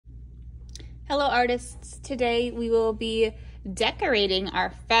Hello artists, today we will be decorating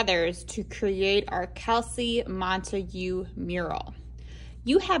our feathers to create our Kelsey Montague mural.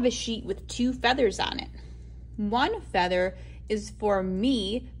 You have a sheet with 2 feathers on it. One feather is for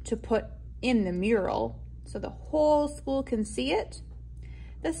me to put in the mural so the whole school can see it.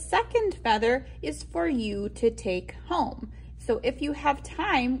 The second feather is for you to take home. So if you have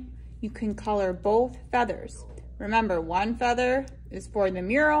time, you can color both feathers. Remember, one feather is for the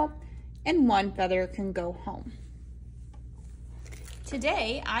mural and one feather can go home.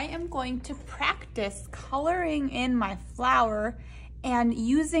 Today, I am going to practice coloring in my flower and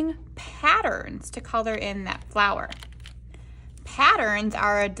using patterns to color in that flower. Patterns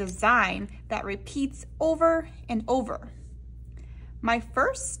are a design that repeats over and over. My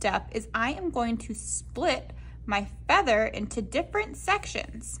first step is I am going to split my feather into different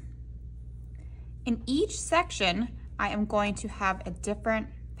sections. In each section, I am going to have a different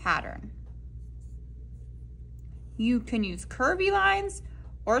pattern. You can use curvy lines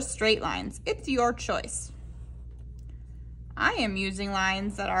or straight lines. It's your choice. I am using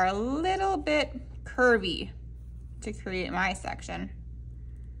lines that are a little bit curvy to create my section.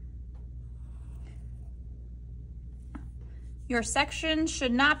 Your section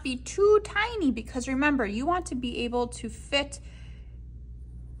should not be too tiny because remember, you want to be able to fit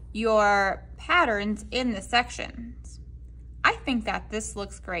your patterns in the sections. I think that this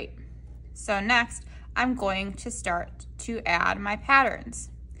looks great. So next, I'm going to start to add my patterns.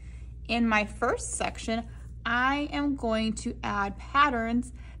 In my first section, I am going to add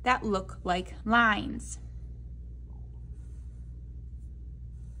patterns that look like lines.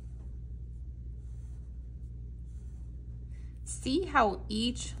 See how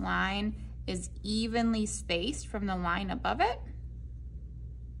each line is evenly spaced from the line above it?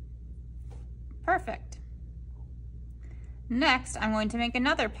 Perfect. Next, I'm going to make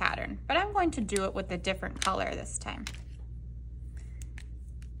another pattern, but I'm going to do it with a different color this time.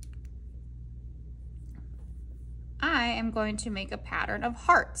 I am going to make a pattern of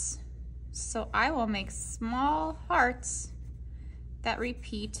hearts. So I will make small hearts that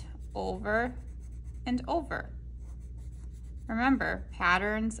repeat over and over. Remember,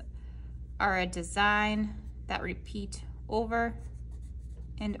 patterns are a design that repeat over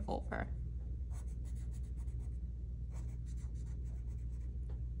and over.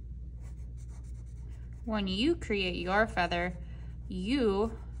 When you create your feather,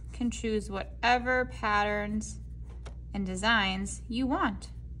 you can choose whatever patterns and designs you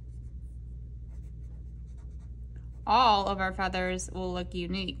want. All of our feathers will look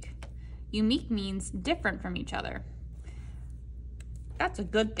unique. Unique means different from each other. That's a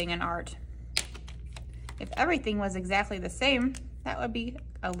good thing in art. If everything was exactly the same, that would be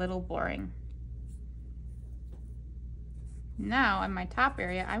a little boring. Now, in my top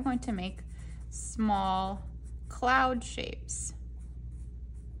area, I'm going to make small cloud shapes.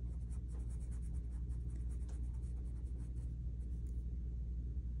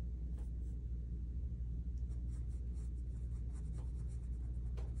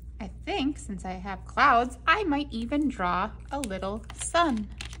 I think since I have clouds, I might even draw a little sun.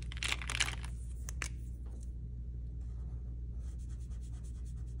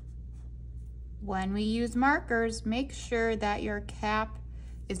 When we use markers, make sure that your cap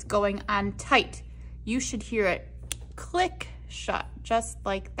is going on tight. You should hear it click shut, just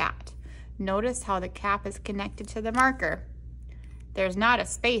like that. Notice how the cap is connected to the marker. There's not a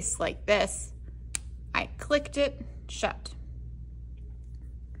space like this. I clicked it shut.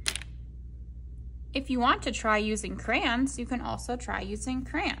 If you want to try using crayons, you can also try using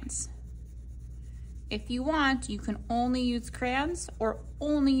crayons. If you want, you can only use crayons or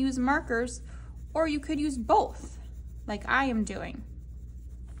only use markers, or you could use both, like I am doing.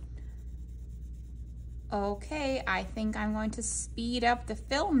 Okay, I think I'm going to speed up the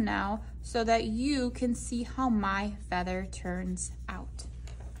film now so that you can see how my feather turns out.